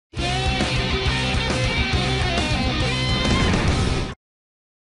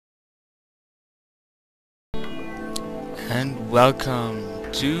And welcome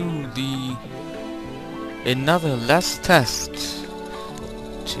to the another Let's Test.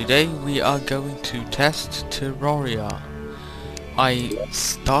 Today we are going to test Terraria. I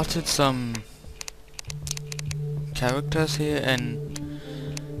started some characters here and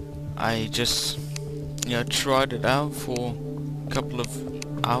I just tried it out for a couple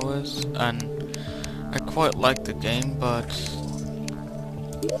of hours and I quite like the game, but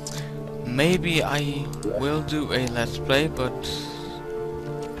maybe I will do a let's play, but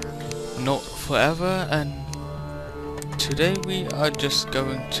not forever. And today we are just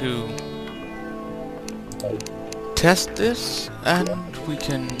going to test this, and we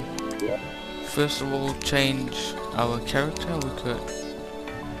can first of all change our character. We could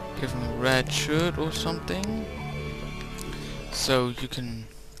give him a red shirt or something, so you can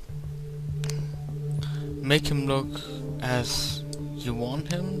make him look as you want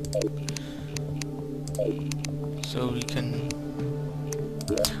him. So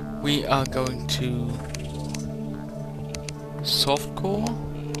we are going to softcore.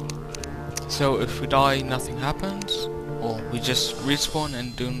 So if we die, nothing happens, or we just respawn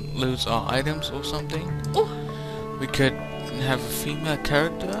and don't lose our items or something. We could have a female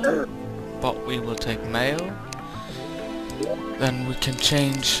character, but we will take male. Then we can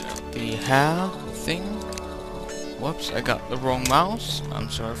change the hair thing. Whoops, I got the wrong mouse. I'm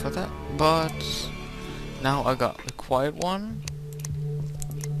sorry for that. But now I got the quiet one.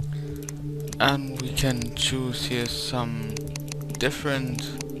 And we can choose here some different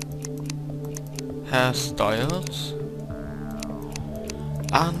hairstyles.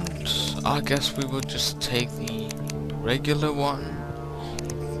 And I guess we will just take the regular one,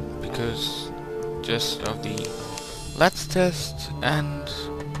 because just of the let's test, and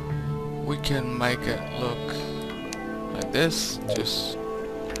we can make it look like this, just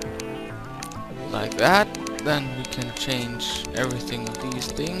like that. Then we can change everything of these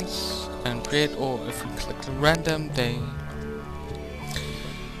things and create, or if we click the random,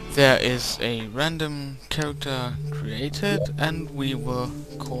 there is a random character created, and we will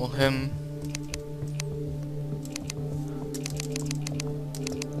call him,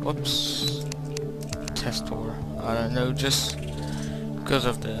 whoops, Testor. I don't know, just because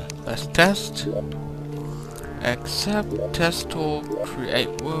of the last test. Accept Testor,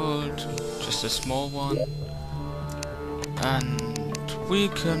 create world, just a small one, and we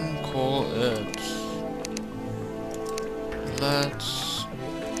can call it let's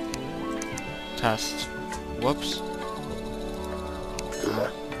test. Whoops.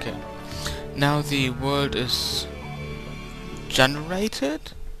 Okay. Now the world is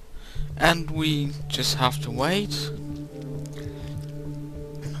generated, and we just have to wait.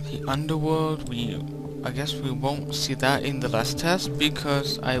 The underworld, I guess we won't see that in the last test,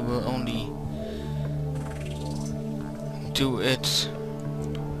 because I will only do it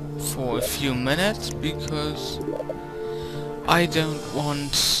for a few minutes, because I don't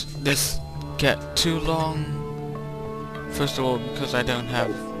want this get too long. First of all, because I don't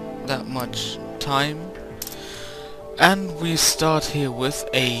have that much time. And we start here with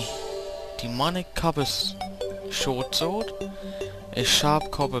a demonic copper short sword, a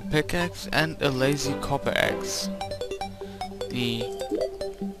sharp copper pickaxe, and a lazy copper axe. The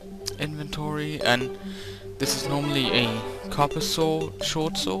inventory, and this is normally a copper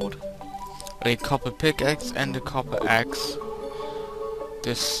short sword, a copper pickaxe, and a copper axe.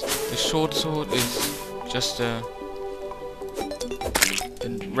 The short sword is just a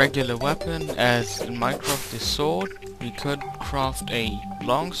regular weapon, as in Minecraft the sword. We could craft a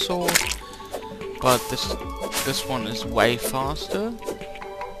long sword, but this one is way faster.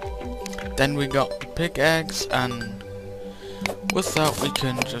 Then we got the pickaxe, and with that we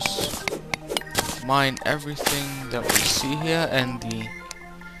can just mine everything that we see here, and the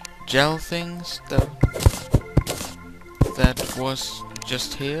gel things that was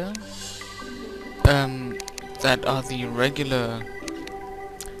just here, that are the regular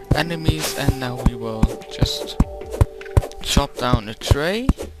enemies. And now we will just chop down a tray,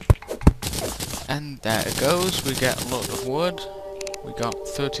 and there it goes. We get a lot of wood. We got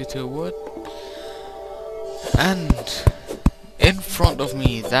 32 wood, and in front of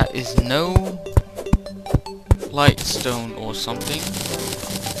me that is no lightstone or something.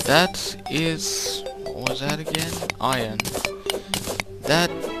 That is, what was that again? Iron.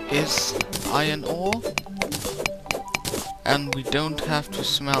 That is iron ore, and we don't have to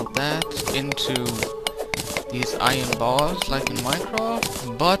smelt that into these iron bars like in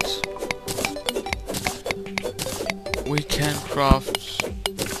Minecraft, but we can craft,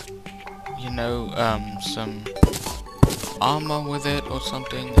 some armor with it or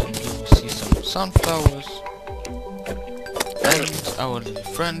something, and you will see some sunflowers. And our little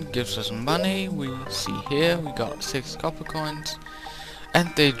friend gives us money. We see here we got 6 copper coins,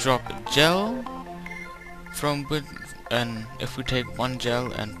 and they drop a gel from wood. And if we take 1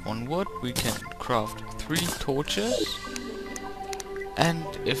 gel and 1 wood, we can craft 3 torches. And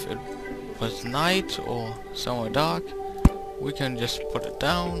if it was night or somewhere dark, we can just put it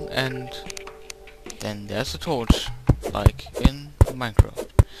down and then there's a torch, like in Minecraft.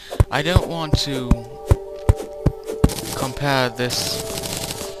 I don't want to compare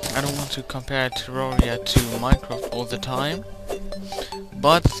Terraria to Minecraft all the time,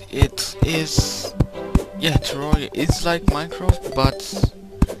 but it is, yeah, Terraria is like Minecraft, but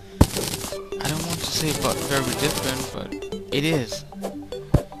I don't want to say but very different, but it is.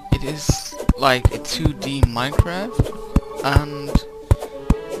 It is like a 2D Minecraft, and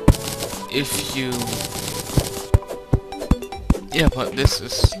if you, yeah, but this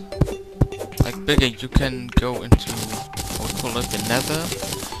is like bigger. You can go into what we call it the Nether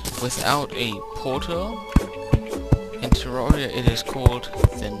without a portal. In Terraria it is called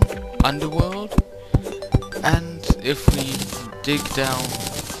the Underworld, and if we dig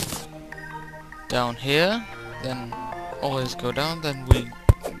down here, then always go down, then we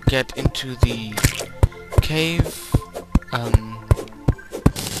get into the cave,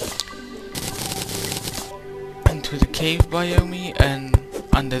 into the cave biome, and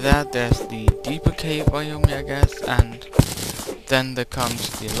under that there's the deeper cave biome, I guess, and then there comes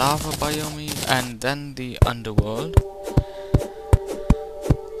the lava biome, and then the underworld.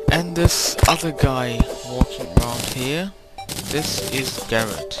 And this other guy walking around here, this is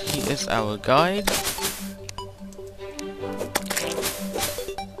Garrett. He is our guide.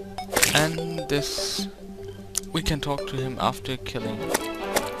 And this, we can talk to him after killing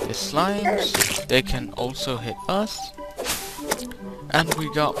the slimes. They can also hit us. And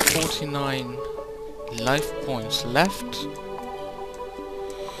we got 49 life points left.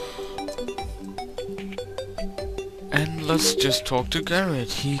 And let's just talk to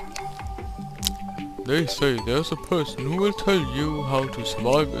Garrett. They say there's a person who will tell you how to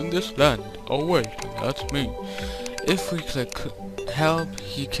survive in this land. Oh wait, that's me. If we click help,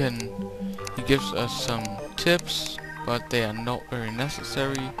 he gives us some tips, but they are not very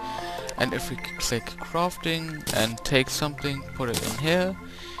necessary. And if we click crafting and take something, put it in here,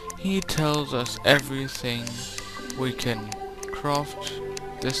 he tells us everything we can craft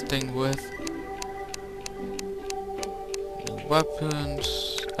this thing with.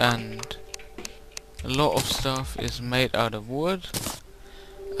 Weapons, and a lot of stuff is made out of wood.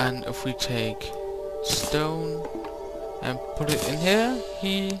 And if we take stone and put it in here,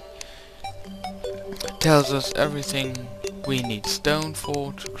 he tells us everything we need stone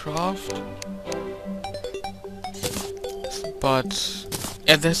for to craft. But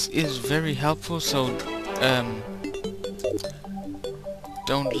yeah, this is very helpful, so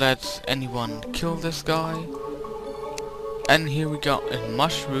don't let anyone kill this guy. And here we got a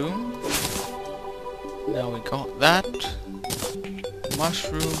mushroom. Now we got that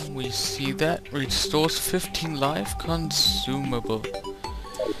mushroom, we see that restores 15 life, consumable.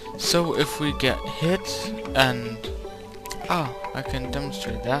 So if we get hit and I can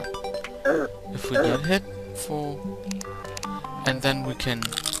demonstrate that. If we get hit and then we can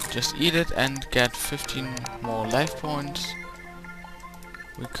just eat it and get 15 more life points.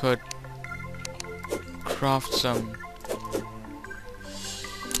 We could craft some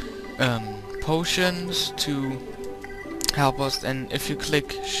potions to help us, and if you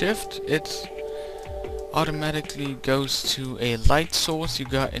click shift, it automatically goes to a light source you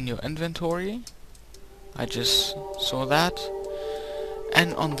got in your inventory. I just saw that.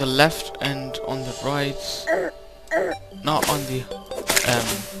 And on the left and on the right, not on the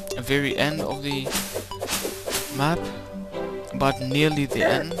very end of the map, but nearly the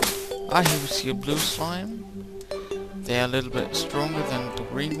end, here we see a blue slime. They are a little bit stronger than the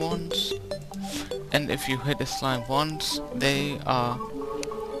green ones, and if you hit a slime once, they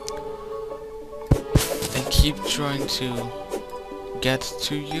keep trying to get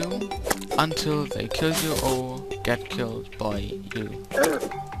to you until they kill you or get killed by you,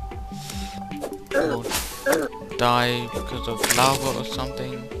 or die because of lava or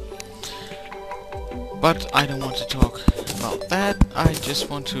something. But I don't want to talk about that. I just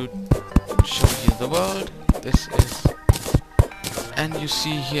want to show you the world. This is, and you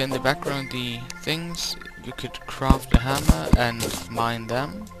see here in the background the things. You could craft a hammer and mine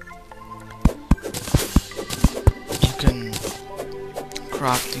them. You can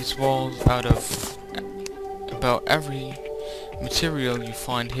craft these walls out of about every material you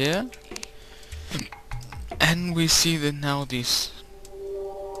find here. And we see that now these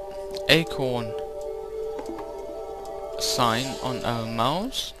acorn sign on our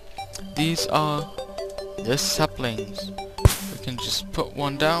mouse. These are the saplings. We can just put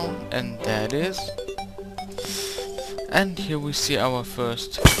one down and there it is. And here we see our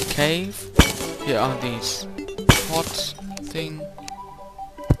first cave. Here are these pots thing.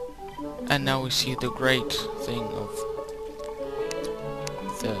 And now we see the great thing of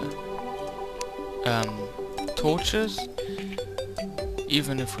the torches.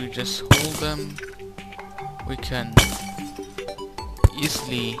 Even if we just hold them, we can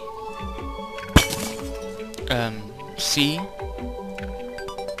easily see.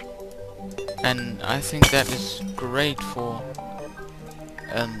 And I think that is great for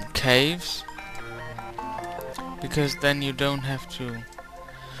caves, because then you don't have to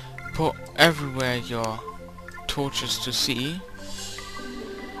put everywhere your torches to see.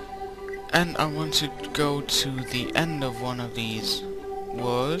 And I want to go to the end of one of these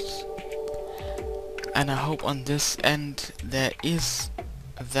worlds, and I hope on this end there is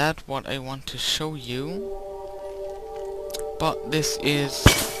that what I want to show you. But there's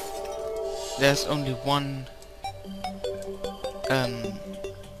only one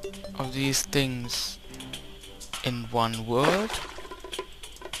of these things in one world,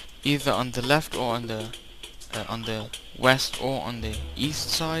 either on the left or on the west or on the east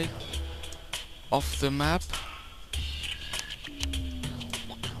side of the map.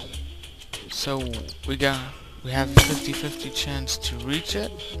 So we have 50-50 chance to reach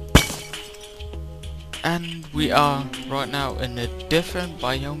it, and we are right now in a different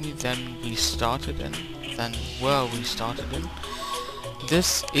biome than we started in,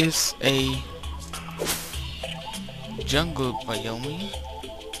 This is a jungle biome,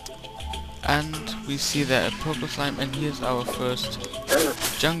 and we see there a purple slime, and here's our first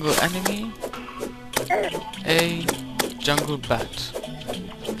jungle enemy, a jungle bat.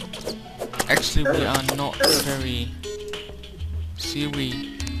 Actually, we are not very... See,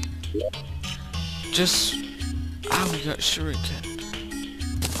 we just... we got shuriken.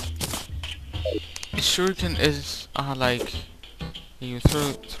 Shuriken are like... You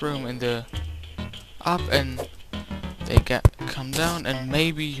throw them in the... up and they come down, and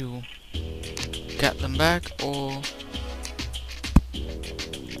maybe you get them back, or...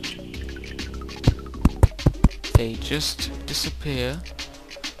 they just disappear.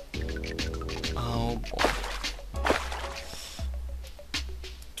 Oh boy.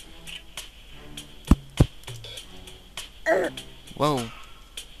 Whoa.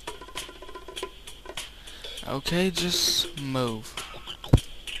 Okay, just move.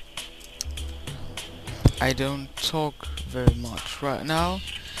 I don't talk very much right now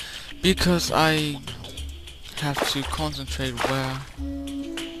because I have to concentrate where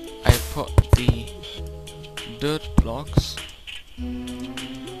I put the dirt blocks.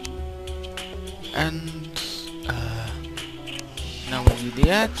 And now we need the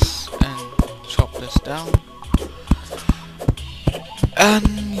axe and chop this down.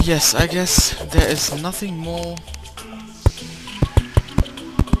 And yes, I guess there is nothing more.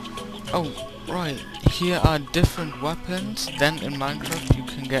 Oh, right. Here are different weapons. Then in Minecraft you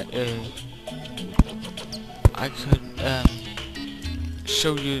can get I could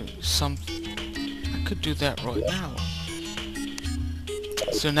show you some. I could do that right now.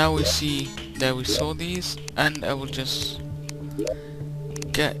 So now we see that we saw these, and I will just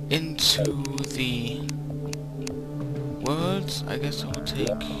get into the words. I guess I will take,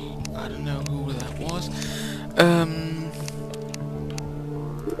 I don't know who that was, and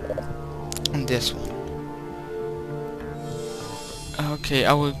this one. Okay,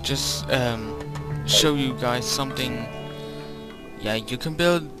 I will just show you guys something. Yeah, you can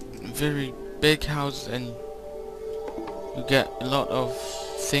build very big houses and you get a lot of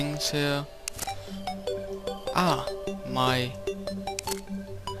things here. My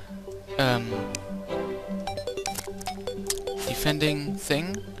defending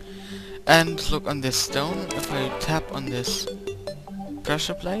thing. And look on this stone. If I tap on this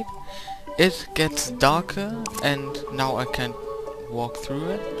pressure plate, it gets darker, and now I can't walk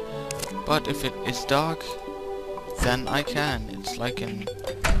through it. But if it is dark, then I can. It's like an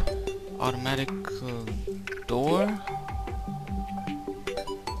automatic door.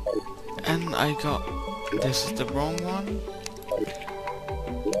 And I got... this is the wrong one.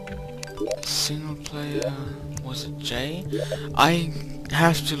 Single player... was it J? I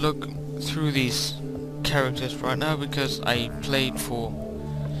have to look through these characters right now because I played for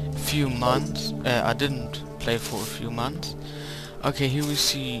a few months. I didn't play for a few months. Okay, here we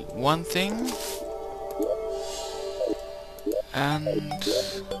see one thing. And...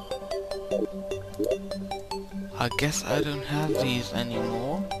 I guess I don't have these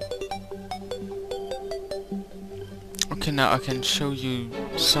anymore. Okay, now I can show you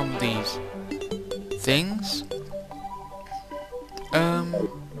some of these things.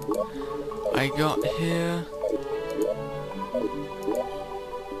 I got here.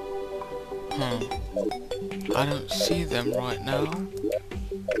 I don't see them right now.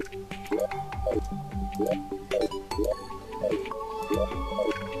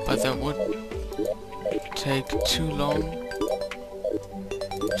 But that would take too long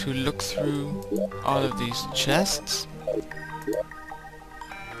to look through all of these chests.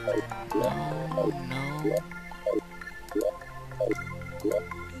 No.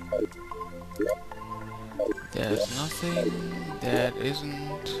 There's nothing. There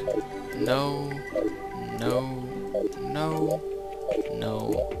isn't. No.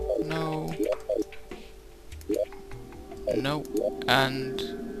 And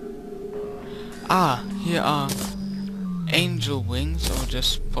here are angel wings. I'll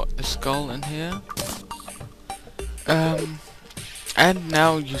just put the skull in here. And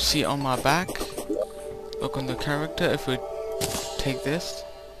now you see on my back, look on the character, if we take this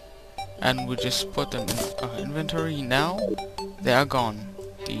and we just put them in our inventory, now they are gone,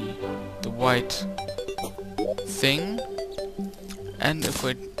 the white thing. And if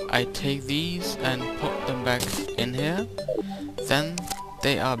I take these and put them back in here, then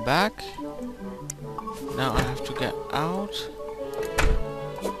they are back. Now I have to get out.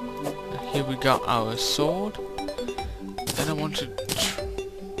 Here we got our sword. Then I want to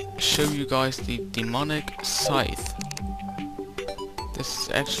show you guys the demonic scythe. This is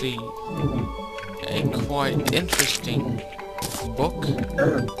actually a quite interesting book.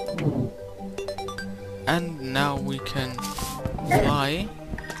 And now we can fly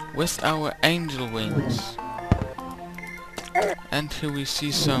with our angel wings. And here we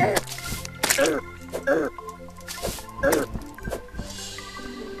see some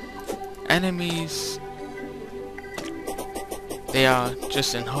enemies. They are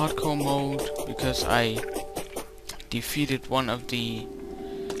just in hardcore mode because I defeated one of the,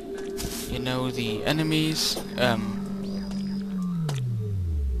 the enemies.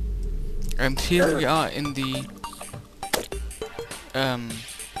 And here we are in the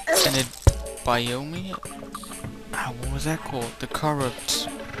biome. What was that called? The corrupt,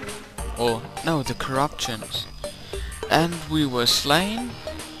 or no, the corruptions. And we were slain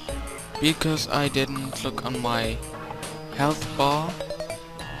because I didn't look on my health bar,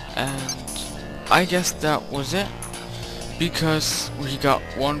 and I guess that was it, because we got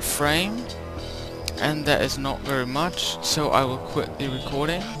 1 frame and that is not very much, so I will quit the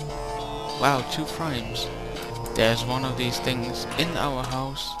recording. Wow, 2 frames. There's one of these things in our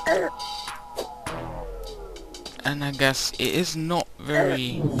house, and I guess it is not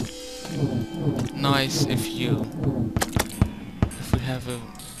very nice if we have a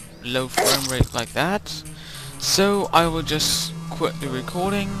low frame rate like that. So I will just quit the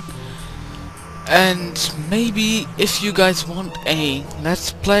recording, and maybe if you guys want a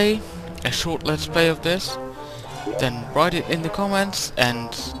let's play, a short let's play of this, then write it in the comments,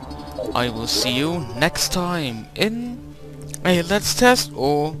 and I will see you next time in a let's test,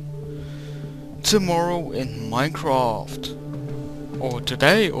 or tomorrow in Minecraft, or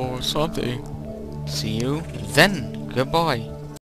today or something. See you then. Goodbye.